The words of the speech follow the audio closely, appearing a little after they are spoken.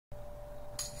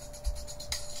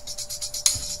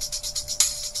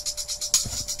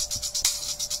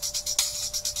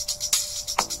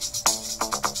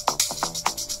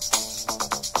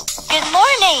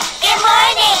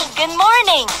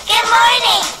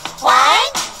morning. 1,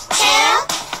 2,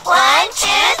 1, 2,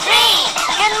 3.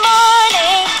 Good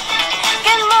morning.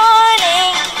 Good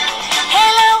morning.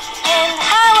 Hello and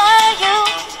how are you?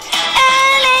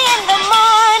 Early in the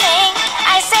morning,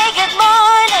 I say good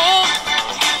morning.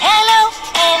 Hello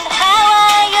and how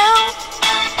are you?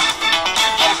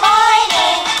 Good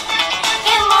morning.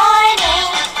 Good morning.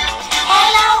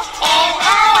 Hello and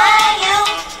how are you?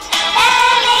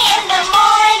 Early in the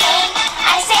morning,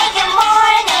 I say good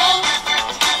morning.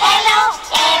 Hello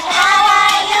and how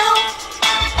are you?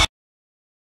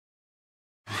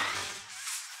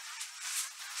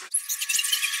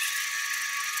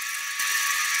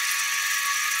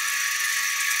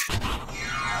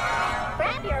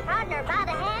 Grab your partner by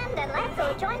the hand and let's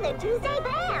go join the Tuesday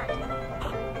band.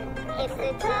 It's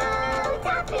the Toe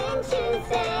Tapping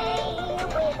Tuesday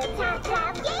with a tap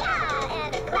tap yeah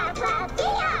and a clap clap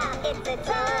yeah. It's the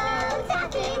Toe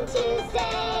Tapping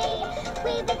Tuesday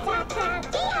with a tap tap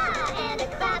yeah and a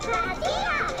clap clap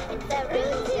yeah. It's the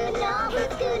room to know who's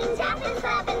scooting, tapping,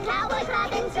 clapping, cowboy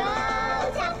clapping,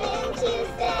 Toe Tapping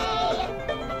Tuesday.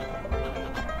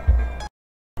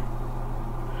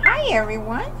 Hi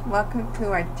everyone, welcome to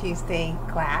our Tuesday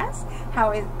class. How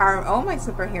are all my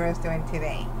superheroes doing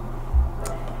today?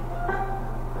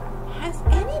 Has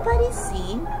anybody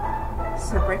seen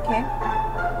Super Kid?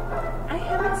 I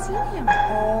haven't seen him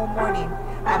all morning.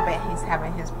 I bet he's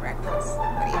having his breakfast.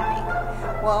 What do you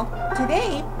think? Well,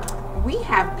 today we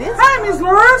have this. Hi, Miss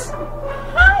Loris.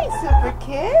 Hi, Super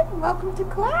Kid. Welcome to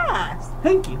class.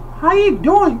 Thank you. How you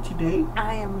doing today?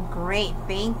 I am great,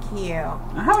 thank you.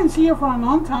 I haven't seen you for a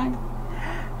long time.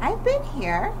 I've been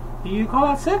here. Do you call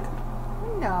out sick?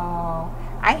 No,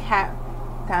 I have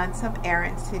done some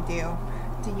errands to do.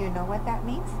 Do you know what that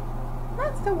means?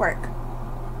 That's the work.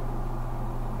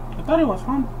 I thought it was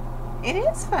fun. It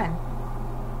is fun.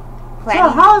 So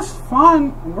Planning. how's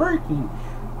fun working?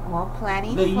 Well,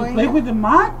 planning That you for play with the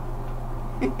mat?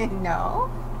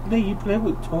 No, That you play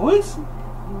with toys?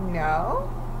 no,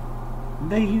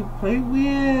 That you play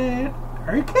with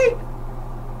arcade?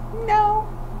 no.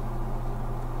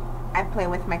 I play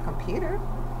with my computer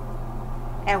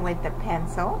and with the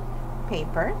pencil,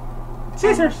 paper.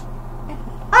 Scissors.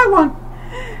 I won.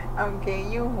 Okay,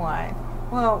 you won.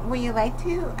 Well, would you like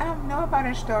to know about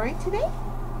our story today?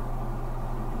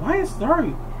 Why a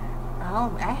story?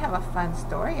 Oh, I have a fun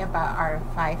story about our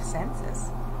 5 senses.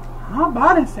 How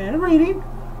about instead of reading,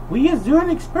 we just do an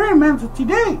experiment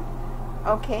today?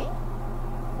 Okay.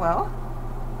 Well,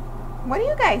 what do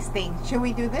you guys think? Should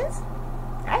we do this?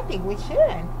 I think we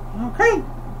should. Okay.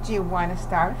 Do you want to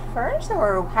start first,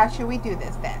 or how should we do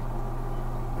this then?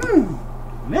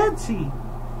 Let's see.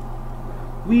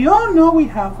 We all know we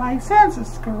have 5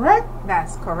 senses, correct?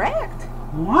 That's correct.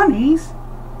 One is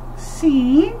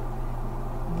seeing,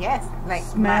 Yes, like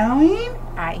smelling,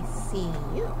 I see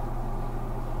you.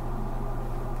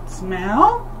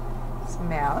 smell,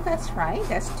 Smell, that's right.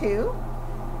 That's 2.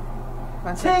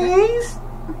 What's the third? taste,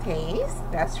 Taste,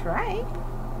 that's right.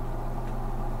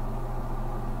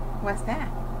 What's that?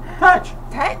 touch.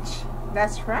 Touch,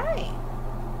 that's right.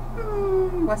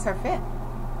 What's our 5th?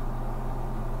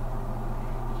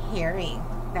 Hearing,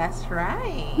 that's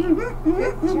right.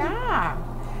 Good job.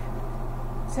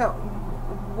 So,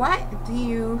 what do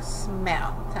you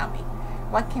smell? Tell me.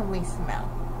 What can we smell?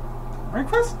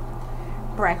 Breakfast,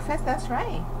 Breakfast, that's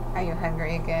right. Are you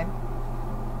hungry again?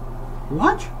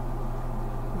 lunch,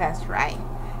 That's right.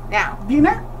 Now,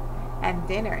 dinner, and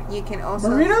dinner. You can also...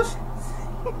 burritos,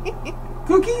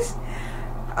 cookies.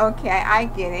 Okay, I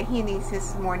get it. He needs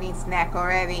his morning snack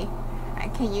already.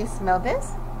 Can you smell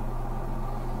this?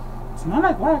 Smell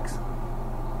like wax.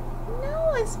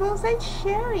 No, it smells like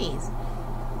cherries.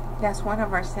 That's one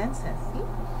of our senses. See?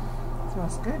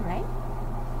 Smells good, right?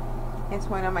 It's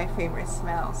one of my favorite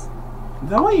smells. Is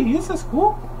that what you use at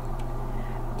school?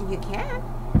 You can.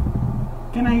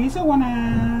 Can I use it when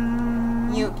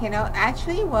I... You can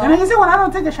actually, well... Can I use it when I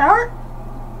don't take a shower?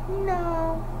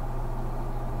 No.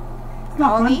 It's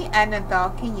not Only fun. an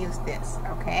adult can use this,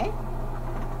 okay?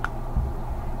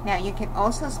 Now, you can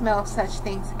also smell such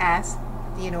things as...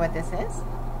 Do you know what this is?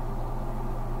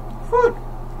 Food.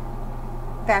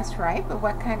 That's right, but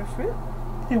what kind of fruit?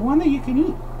 The one that you can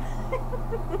eat.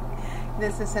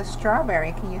 This is a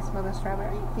strawberry. Can you smell the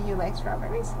strawberry? Do you like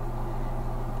strawberries?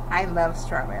 I love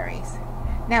strawberries.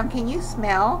 Now, can you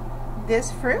smell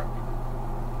this fruit?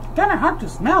 Kind of hard to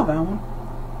smell that one.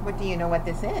 But do you know what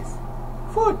this is?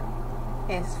 Food.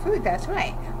 It's food, that's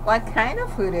right. What kind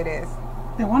of food it is?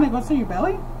 The one that goes to your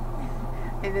belly?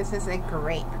 And this is a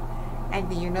grape. And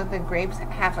do you know the grapes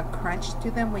have a crunch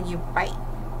to them when you bite?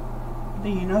 Do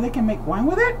you know they can make wine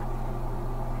with it?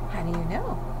 How do you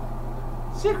know?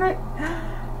 Secret.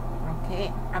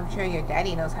 Okay, I'm sure your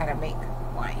daddy knows how to make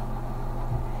wine.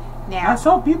 I Now,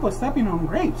 saw people stepping on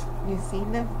grapes. you see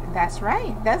that's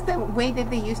right. That's the way that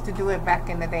they used to do it back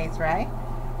in the days, right?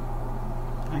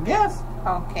 I guess.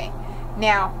 Okay.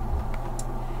 Now,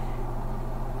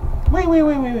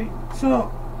 Wait.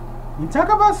 So, we talk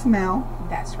about smell,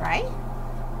 that's right.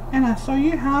 and I saw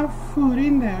you have food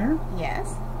in there.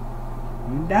 Yes,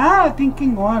 That I think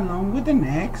can go along with the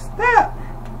next step.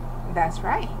 that's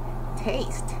right.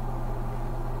 Taste.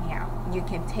 Now, you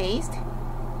can taste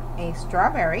a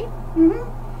strawberry.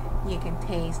 Mm-hmm. You can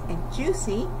taste a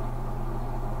juicy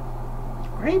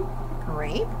Grape.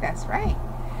 grape. That's right.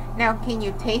 Now, can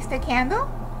you taste a candle?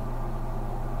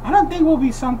 I don't think will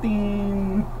be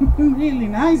something really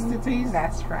nice to taste.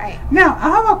 That's right. Now, I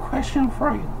have a question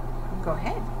for you. Go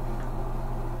ahead.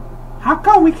 How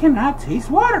come we cannot taste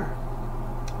water?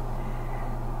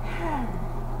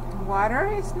 Water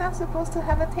is not supposed to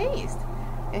have a taste.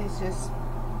 It's just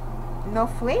no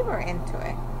flavor into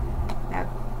it. Now,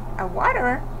 a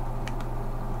water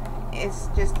is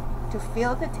just to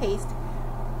feel the taste.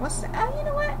 You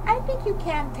know what? I think you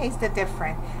can taste the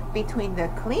difference between the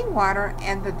clean water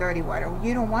and the dirty water.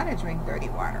 You don't want to drink dirty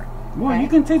water. Well, right? you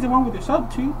can taste the one with the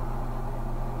soap too,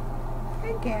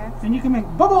 I guess. and you can make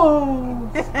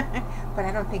bubbles. But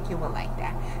I don't think you will like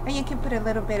that. And you can put a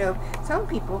little bit of, some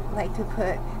people like to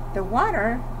put the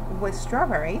water with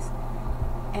strawberries,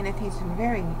 and it tastes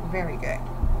very, very good.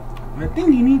 I think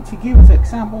you need to give us an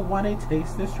example why they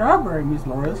taste the strawberry, Miss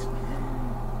Loris.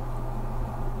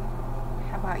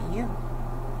 How about you?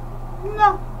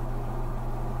 No.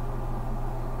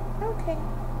 Okay.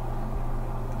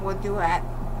 We'll do it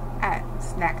at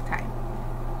snack time.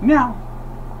 Now,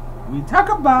 we talk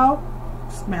about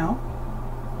smell.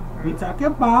 We talk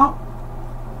about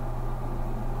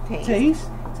taste.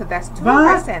 So that's two of But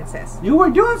our senses. you were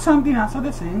doing something else at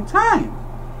the same time.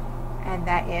 And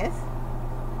that is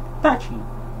Touching.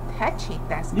 touching.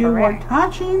 That's You were correct.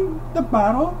 touching the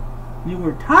bottle. You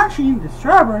were touching the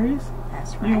strawberries.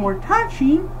 That's right. You were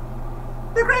touching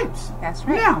the grapes. That's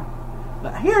right. Now,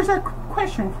 here's a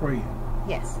question for you.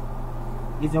 Yes.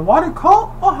 Is the water cold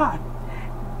or hot?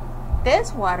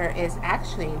 This water is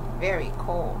actually very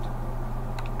cold.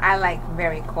 I like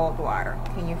very cold water.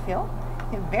 Can you feel?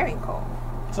 It's very cold.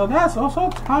 So that's also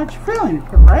touch feeling,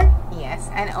 correct? Yes,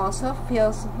 and also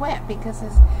feels wet because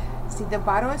see, the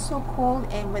bottle is so cold,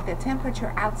 and with the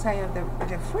temperature outside of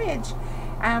the fridge,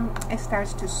 it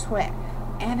starts to sweat,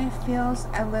 and it feels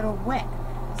a little wet.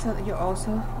 So that you're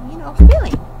also,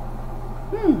 feeling.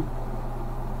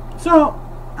 So,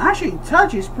 actually,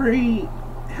 touch is pretty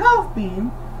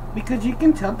helping because you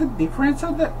can tell the difference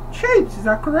of the shapes. Is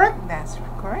that correct? That's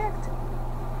correct.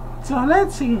 So,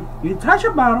 let's see. You touch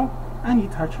a bottle and you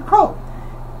touch a coat.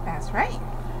 That's right.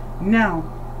 Now,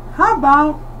 how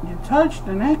about you touch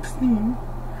the next thing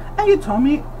and you tell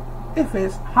me if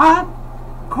it's hot,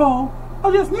 cold,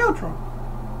 or just neutral?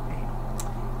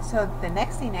 So the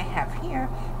next thing I have here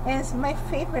is my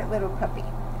favorite little puppy,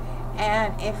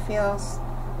 and it feels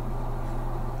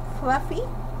fluffy,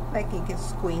 like you can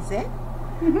squeeze it,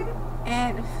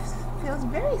 and it feels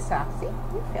very soft. See,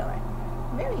 you feel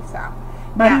it, very soft.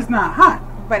 But Now, it's not hot.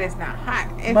 But it's not hot.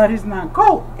 But it's not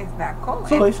cold. It's not cold.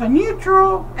 So it's a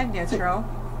neutral a neutral.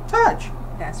 touch.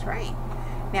 That's right.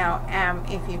 Now,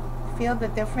 if you feel the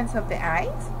difference of the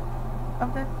eyes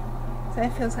of the, so it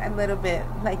feels a little bit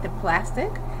like the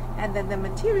plastic, and then the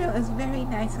material is very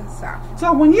nice and soft.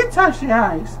 So when you touch the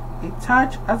eyes, it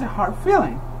touch as a hard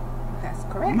feeling. That's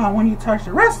correct. Now when you touch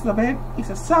the rest of it, it's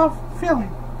a soft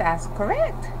feeling. That's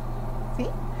correct. See?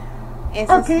 It's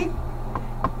Okay.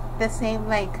 the same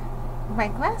like my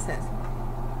glasses.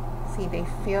 See, they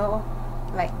feel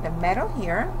like the metal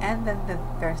here, and then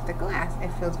there's the glass. It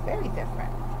feels very different.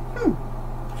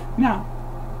 Now,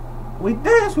 with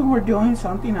this, we were doing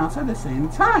something else at the same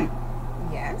time.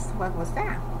 Yes, what was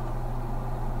that?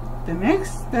 The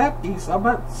next step is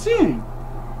about seeing.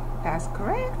 That's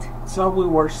correct. So we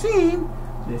were seeing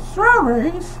the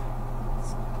strawberries.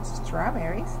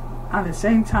 Strawberries. At the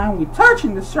same time, we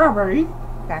touching the strawberry.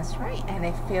 That's right. And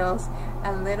it feels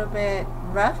a little bit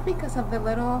rough because of the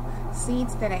little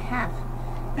seeds that I have.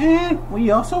 And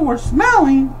we also were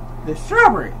smelling the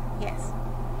strawberry. Yes.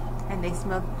 And they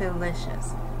smell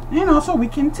delicious. And also we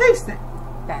can taste it.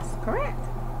 That's correct.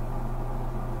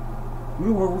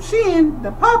 We were seeing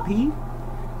the puppy,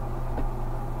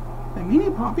 the mini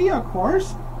puppy, of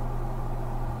course.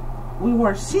 We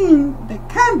were seeing the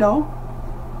candle,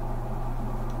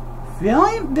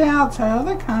 feeling the outside of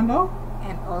the candle,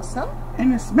 And also,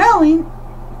 and smelling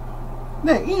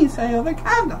the inside of the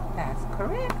candle. that's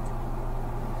correct.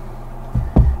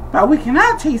 But we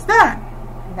cannot taste that.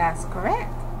 That's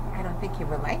correct. I don't think you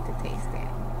would like to taste it.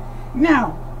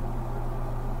 Now,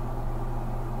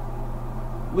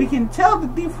 we can tell the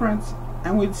difference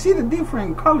and we see the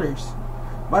different colors.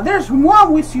 But there's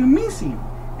one we see missing.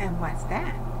 And what's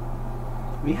that?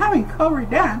 We haven't covered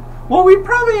that. Well, we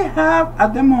probably have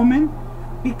at the moment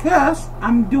because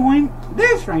I'm doing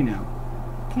this right now.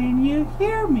 Can you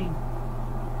hear me?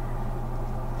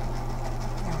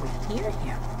 Now we hear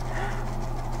him.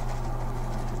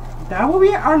 That will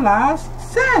be our last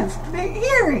sense, the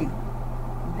hearing.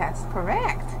 That's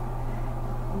correct.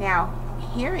 Now,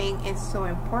 hearing is so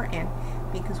important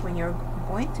because when you're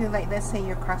going to, like, let's say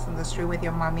you're crossing the street with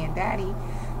your mommy and daddy,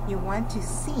 you want to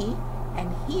see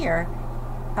and hear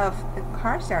of the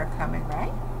cars that are coming,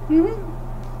 right?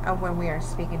 Mm-hmm. Or when we are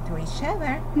speaking to each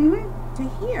other, to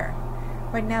hear.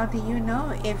 But now, do you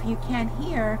know if you can't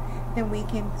hear, then we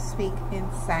can speak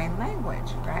in sign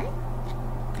language, right?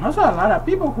 Also, a lot of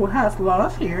people who has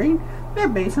lost hearing, they're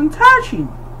based on touching.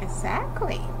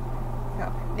 Exactly.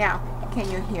 So, now, can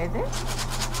you hear this?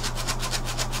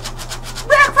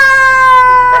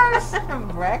 Breakfast!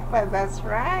 Breakfast, that's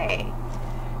right.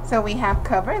 So we have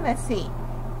cover, let's see.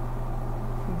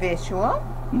 Visual.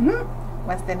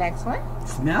 What's the next one?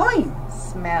 Smelling.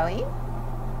 Smelling.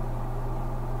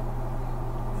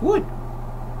 Food.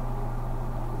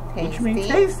 Tasting. Which means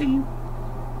tasting.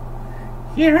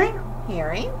 Hearing.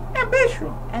 Hearing. And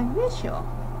visual. And visual.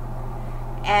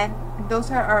 And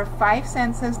those are our 5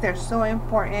 senses. They're so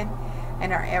important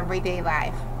in our everyday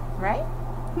life, right?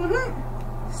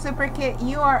 Super Kid,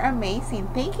 you are amazing.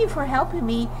 Thank you for helping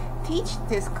me teach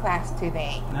this class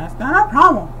today. That's not a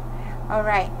problem. All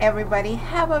right, everybody,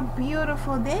 have a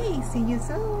beautiful day. See you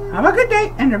soon. Have a good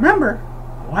day. And remember,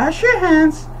 wash your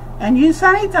hands and use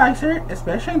sanitizer,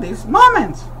 especially in these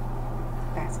moments.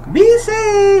 That's good. Be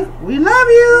safe. We love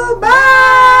you.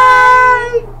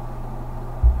 Bye.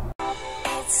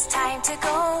 It's time to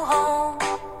go home.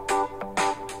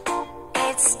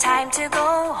 It's time to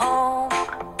go home.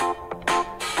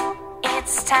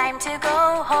 It's time to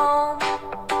go home.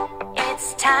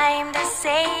 It's time to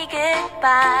say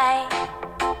goodbye.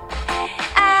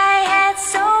 I had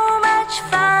so much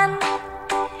fun,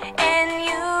 and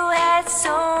you had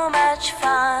so much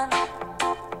fun.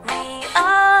 We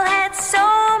all had so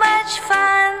much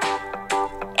fun,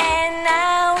 and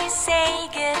now we say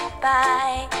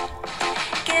goodbye.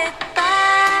 Goodbye.